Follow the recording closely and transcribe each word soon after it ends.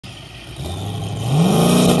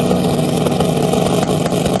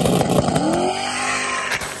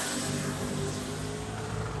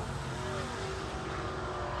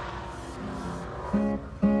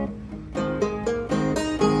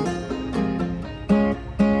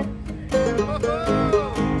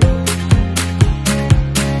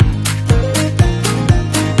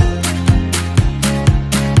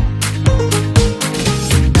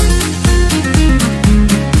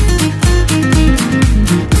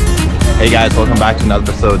Hey guys, welcome back to another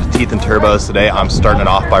episode of Teeth and Turbos. Today I'm starting it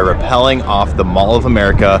off by rappelling off the Mall of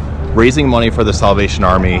America, raising money for the Salvation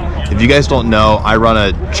Army. If you guys don't know, I run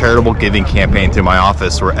a charitable giving campaign through my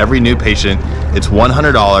office where every new patient, it's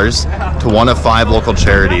 $100 to one of 5 local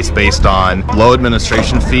charities based on low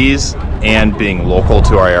administration fees and being local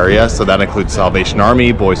to our area. So that includes Salvation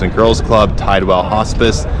Army, Boys and Girls Club, Tidewell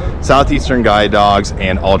Hospice, Southeastern Guide Dogs,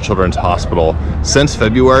 and All Children's Hospital. Since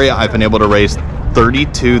February, I've been able to raise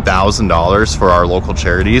 $32,000 for our local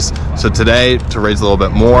charities. So today, to raise a little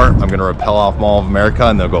bit more, I'm going to rappel off Mall of America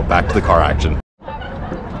and then go back to the car action.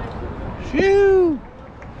 Phew!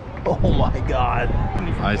 Oh my God.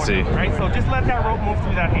 I see. Right, so just let that rope move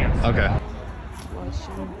through that hand. Okay.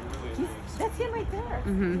 That's him right there.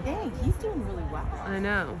 Mm-hmm. Dang, he's doing really well. I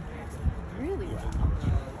know. Really well.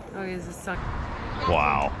 Oh, he's a suck.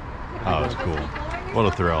 Wow. That was cool.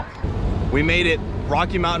 What a thrill. We made it.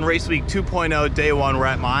 Rocky Mountain Race Week 2.0, day 1. We're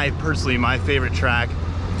at personally my favorite track,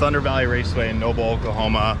 Thunder Valley Raceway in Noble,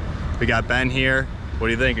 Oklahoma. We got Ben here. What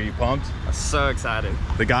do you think? Are you pumped? I'm so excited.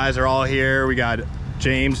 The guys are all here. We got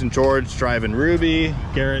James and George driving Ruby.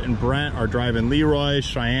 Garrett and Brent are driving Leroy.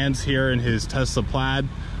 Cheyenne's here in his Tesla Plaid,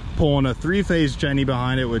 pulling a 3-phase Jenny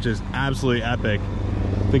behind it, which is absolutely epic.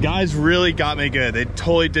 The guys really got me good. They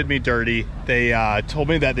totally did me dirty. They told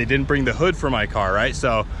me that they didn't bring the hood for my car, right?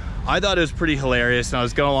 So I thought it was pretty hilarious, and I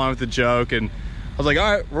was going along with the joke, and I was like, all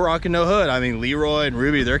right, we're rocking no hood. I mean, Leroy and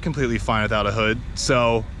Ruby, they're completely fine without a hood.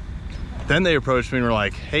 So then they approached me and were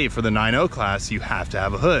like, hey, for the 9.0 class, you have to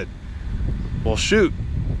have a hood. Well, shoot.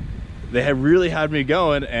 They had really had me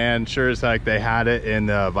going, and sure as heck, they had it in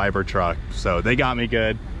the Viper truck. So they got me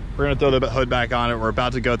good. We're gonna throw the hood back on it. We're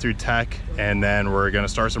about to go through tech, and then we're gonna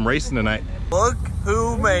start some racing tonight. Look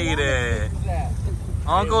who made it.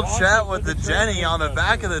 Uncle Chet with the Jenny on the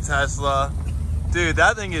back of the Tesla. Dude,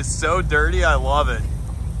 that thing is so dirty, I love it.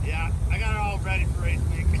 Yeah, I got it all ready for race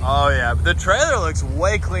week. Oh yeah, but the trailer looks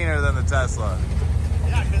way cleaner than the Tesla.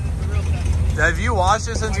 Yeah, because it's a real Tesla. Have you washed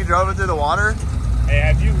it since you drove it through the water? Hey,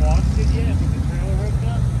 have you washed it yet with the trailer hooked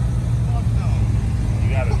up? Fuck no. You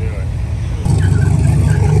gotta do it.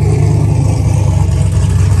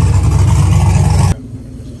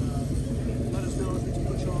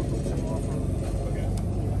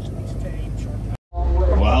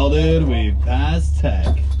 Well, dude, we passed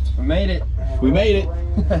tech. We made it. We made it.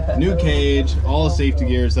 New cage, all the safety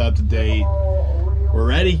gears up to date. We're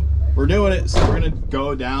ready. We're doing it. So we're gonna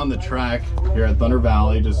go down the track here at Thunder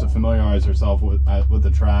Valley just to familiarize ourselves with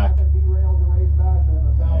the track.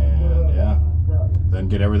 And yeah, then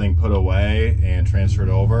get everything put away and transferred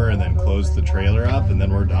over, and then close the trailer up, and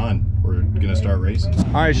then we're done. We're gonna start racing.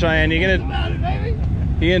 All right, Cheyenne, you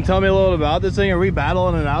gonna tell me a little about this thing? Are we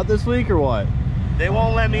battling it out this week or what? They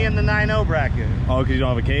won't let me in the 9.0 bracket. Oh, because you don't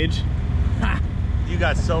have a cage? Ha! You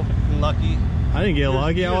got so lucky. I didn't get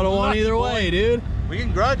lucky. I would have won either way, dude. We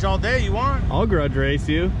can grudge all day you want. I'll grudge race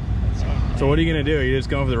you. So what are you gonna do? Are you just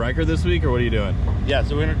going for the record this week, or what are you doing? Yeah,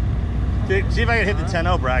 so we're gonna see if I can hit the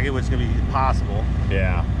 10.0 bracket, which is gonna be impossible.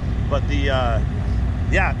 Yeah. But the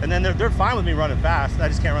yeah, and then they're fine with me running fast. I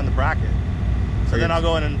just can't run the bracket. So then I'll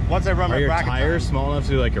go in, and once I run my bracket, are your tires small enough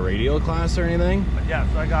to do like a radial class or anything? Yeah,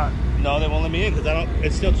 so I got no. They won't let me in because I don't.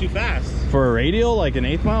 It's still too fast. For a radial, like an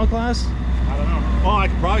 8th mile class? I don't know. Oh, I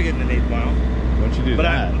could probably get in an 8th mile. Don't you do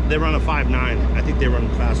that? They run a 5.9. I think they run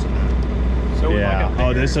faster than that. So yeah. Like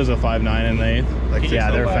oh, this is a 5.9 in the 8th. Like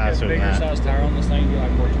yeah, they're faster than that. Bigger size tire on this thing, get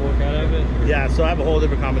like more torque out of it. Or? Yeah, so I have a whole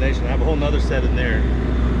different combination. I have a whole nother set in there.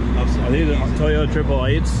 Are these Toyota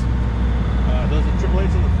 888s? Those are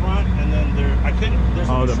 888s in the front, and then there's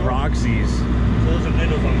oh, the proxies. So those are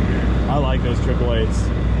windows on the rear. I like those 888s.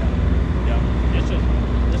 Yeah. It's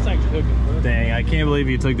just like hooking. Dang, I can't believe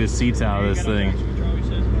you took the seats out of this thing.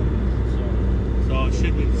 So it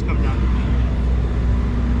should be just come down to me.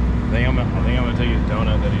 I think I'm gonna take his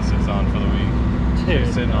donut that he sits on for the week. Dude,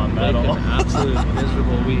 he's sitting on metal. An absolute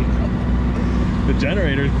miserable week. The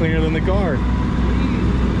generator's cleaner than the car.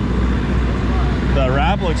 The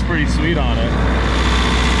wrap looks pretty sweet on it.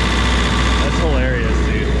 That's hilarious,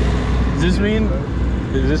 dude. Does this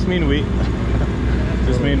mean we? Does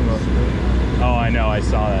this mean? Oh, I know. I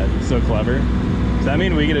saw that. It's so clever. Does that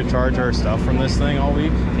mean we get to charge our stuff from this thing all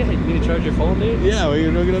week? Yeah, you need to charge your phone, dude? Yeah, we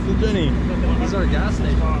can hook it up to Jenny. This is our gas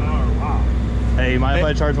station. Wow. Hey, you mind if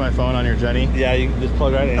I charge my phone on your Jenny? Yeah, you can just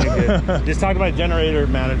plug right in. You're good. Just talk to my generator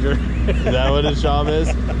manager. Is that what his job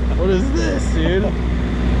is? What is this, dude?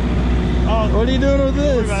 Oh, what are you doing with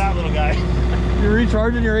this? About that little guy. You're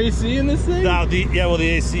recharging your AC in this thing? No, well, the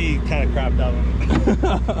AC kind of crapped out on me.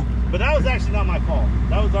 But that was actually not my fault.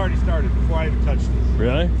 That was already started before I even touched it.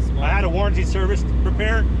 Really? I had a warranty service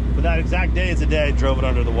repair, But that exact day is the day I drove it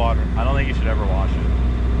under the water. I don't think you should ever wash it.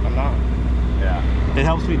 I'm not. Yeah. It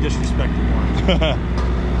helps me disrespect you more.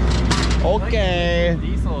 Okay,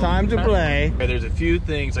 Diesel. time to play. Okay, there's a few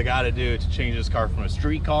things I gotta do to change this car from a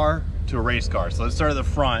street car to a race car. So let's start at the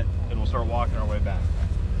front and we'll start walking our way back.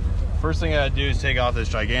 First thing I gotta do is take off this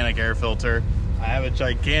gigantic air filter. I have a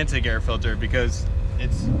gigantic air filter because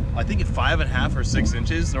it's, I think it's 5.5 or 6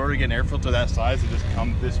 inches. In order to get an air filter that size, it just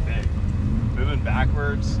comes this big. Moving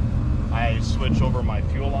backwards, I switch over my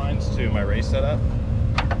fuel lines to my race setup.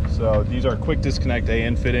 So these are quick disconnect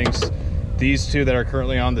AN fittings. These two that are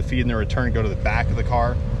currently on the feed and the return go to the back of the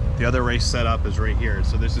car. The other race setup is right here.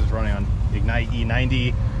 So this is running on Ignite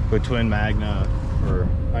E90 with twin Magna or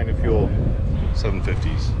Magna Fuel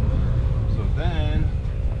 750s. So then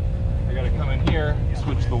I gotta come in here,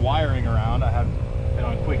 switch the wiring around. I have it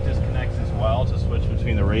on quick disconnects as well to switch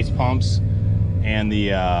between the race pumps and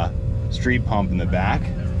the street pump in the back.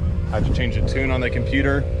 I have to change the tune on the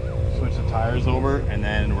computer, switch the tires over, and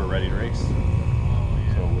then we're ready to race.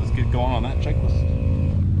 So let's get going on that checklist.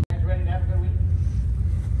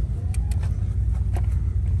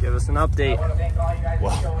 Give us an update.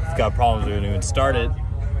 Well, I've got problems. We haven't even started.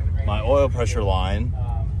 My oil pressure line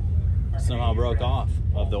somehow broke off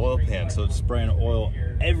of the oil pan, so it's spraying oil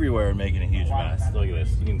everywhere and making a huge mess. Look at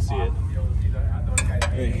this. You can see it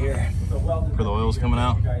right here where the oil's coming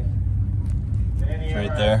out. It's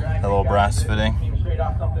right there, that little brass fitting.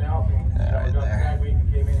 Yeah, right there.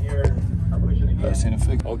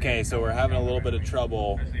 Okay, so we're having a little bit of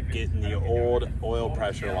trouble getting the old oil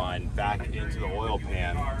pressure line back into the oil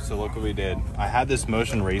pan. So look what we did. I had this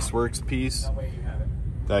Motion Raceworks piece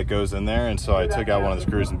that goes in there, and so I took out one of the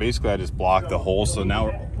screws and basically I just blocked the hole. So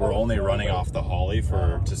now we're only running off the Holley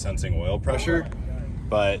to sensing oil pressure,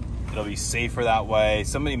 but it'll be safer that way.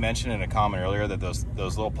 Somebody mentioned in a comment earlier that those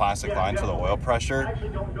little plastic lines for the oil pressure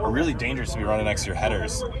are really dangerous to be running next to your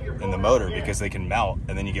headers in the motor because they can melt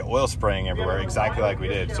and then you get oil spraying everywhere, exactly like we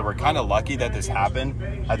did. So we're kind of lucky that this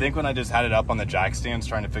happened. I think when I just had it up on the jack stands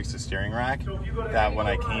trying to fix the steering rack, that when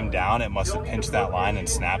I came down, it must have pinched that line and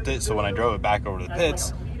snapped it. So when I drove it back over to the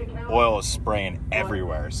pits, oil is spraying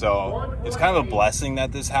everywhere. So it's kind of a blessing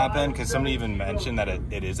that this happened because somebody even mentioned that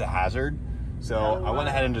it is a hazard. So I went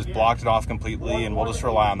ahead and just blocked it off completely, and we'll just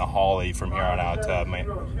rely on the Holley from here on out to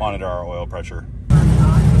monitor our oil pressure.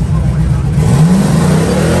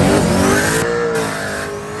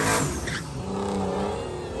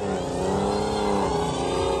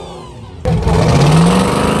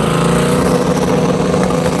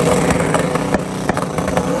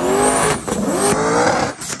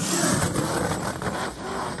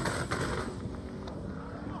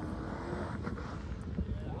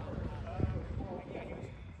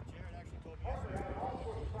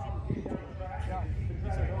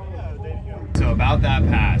 So about that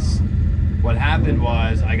pass, what happened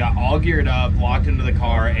was I got all geared up, locked into the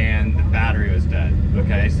car, and the battery was dead.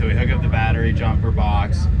 Okay, so we hook up the battery jumper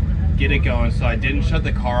box, get it going. So I didn't shut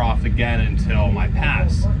the car off again until my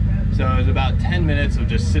pass. So it was about 10 minutes of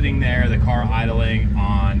just sitting there, the car idling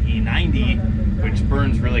on E90, which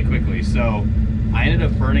burns really quickly. So I ended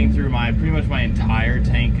up burning through pretty much my entire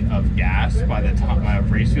tank of gas by the time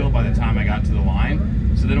of race fuel by the time I got to the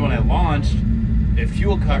line. So then when I launched, it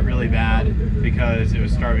fuel cut really bad because it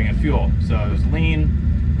was starving of fuel. So it was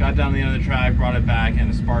lean, got down the end of the track, brought it back,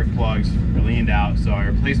 and the spark plugs were leaned out. So I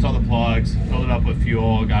replaced all the plugs, filled it up with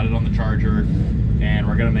fuel, got it on the charger, and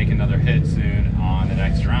we're gonna make another hit soon on the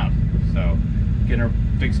next round. So getting her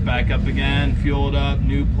fixed back up again, fueled up,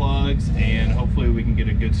 new plugs, and hopefully we can get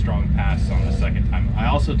a good strong pass on the second time. I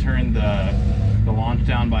also turned the launch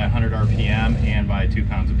down by 100 RPM and by 2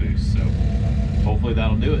 pounds of boost. So hopefully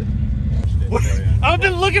that'll do it. I've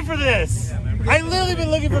been looking for this. I literally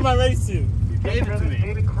been looking for my race suit. You gave it to me.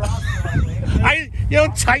 You know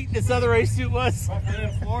how tight this other race suit was? I've been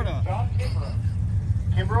in Florida.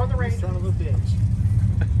 Kimber on the race. Son of a bitch.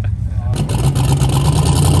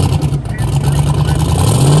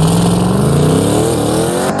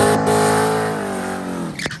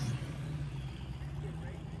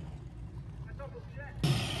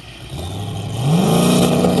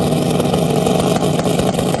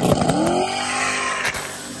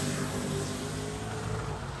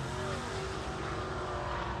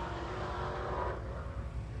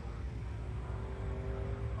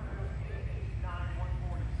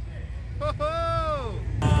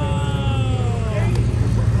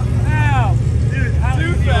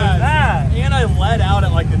 And I let out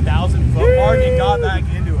at like the 1,000-foot mark and got back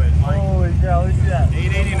into it. Like, Holy cow, look at that.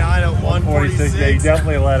 889 at 146. Yeah, you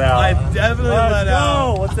definitely let out. I definitely let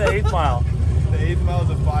out. What's the 8th mile? The 8th mile is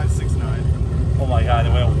a 569. Oh my god, it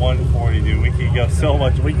went at 140, dude. We could go so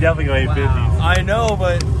much. We definitely go 850s. I know,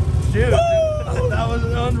 but shoot, that was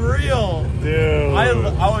unreal. Dude.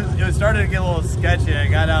 It was starting to get a little sketchy. I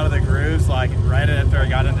got out of the grooves like right after I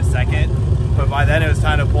got into second. But by then it was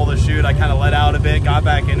time to pull the chute. I kind of let out a bit, got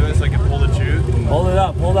back into it so I could pull the chute. Hold it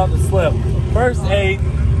up the slip. First 8.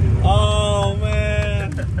 Oh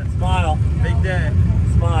man. Smile. Big day.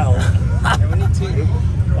 Smile. And we need 2.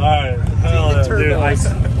 Alright. Hell yeah, dude.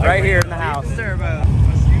 Right here in the house. Turbo. I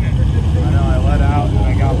know, I let out and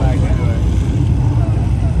I got back into it.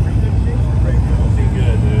 Looking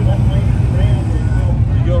good, dude.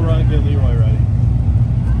 You go run and get Leroy ready.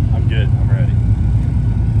 I'm good. I'm ready.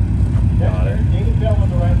 Got it.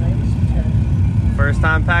 First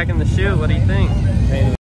time packing the chute. What do you think?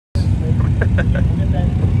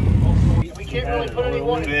 We can't really put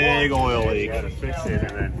anyone Big oil leak. You gotta fix it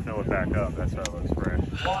and then fill it back up. That's how it looks fresh.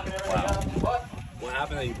 Wow. What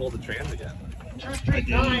happened that you pulled the trans again? I did.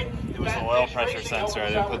 It was the oil pressure sensor. I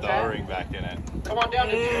didn't put the O-ring back in it. Come on down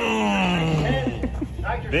to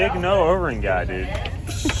 2. Big no O-ring guy, dude.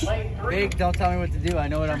 Big, don't tell me what to do. I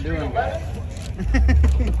know what I'm doing.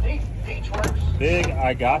 Big,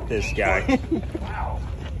 I got this guy.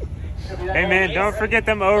 Hey man, don't forget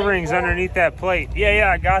them O-rings underneath that plate.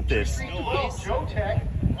 Yeah, I got this.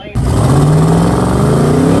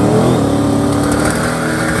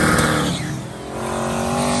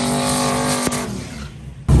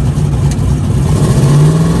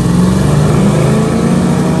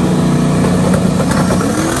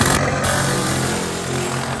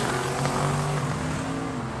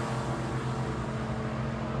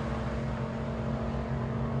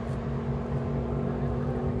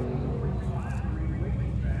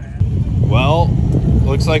 Well,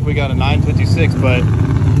 looks like we got a 956, but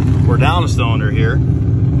we're down a cylinder here.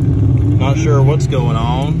 Not sure what's going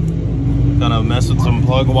on. Gonna mess with some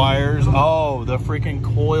plug wires. Oh, the freaking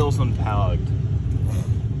coil's unplugged.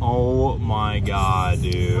 Oh my god,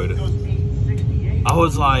 dude. I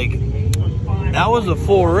was like, that was a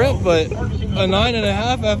full rip, but a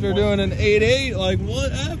 9.5 after doing an 8.8. Like,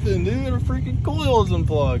 what happened, dude? The freaking coil's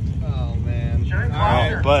unplugged. Oh man.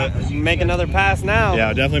 Oh, but Make another pass now.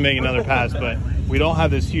 yeah, definitely make another pass, but we don't have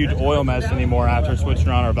this huge oil mess anymore after switching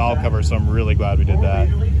around our valve cover, so I'm really glad we did that.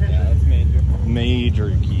 Yeah, that's major. Major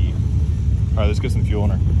key. All right, let's get some fuel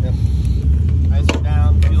in her. Yep. Ice it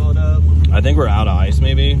down, fuel it up. I think we're out of ice,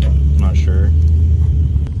 maybe. I'm not sure.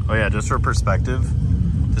 Oh yeah, just for perspective,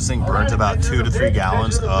 this thing burns about 2 to 3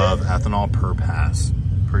 gallons of ethanol per pass.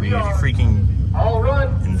 Pretty freaking Fuel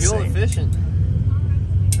insane, efficient.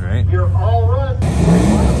 right? You're all run.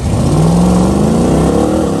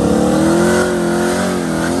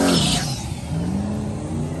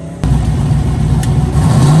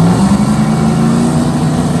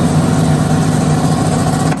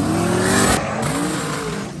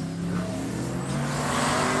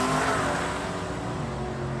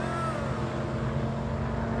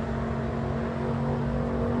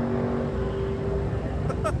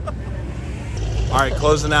 All right,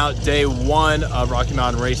 closing out day 1 of Rocky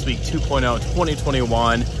Mountain Race Week 2.0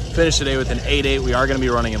 2021. Finished today with an 8.8. We are going to be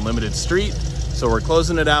running in limited street, so we're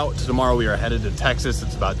closing it out. Tomorrow we are headed to Texas.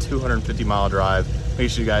 It's about 250-mile drive.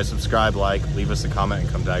 Make sure you guys subscribe, like, leave us a comment,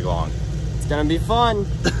 and come tag along. It's gonna be fun.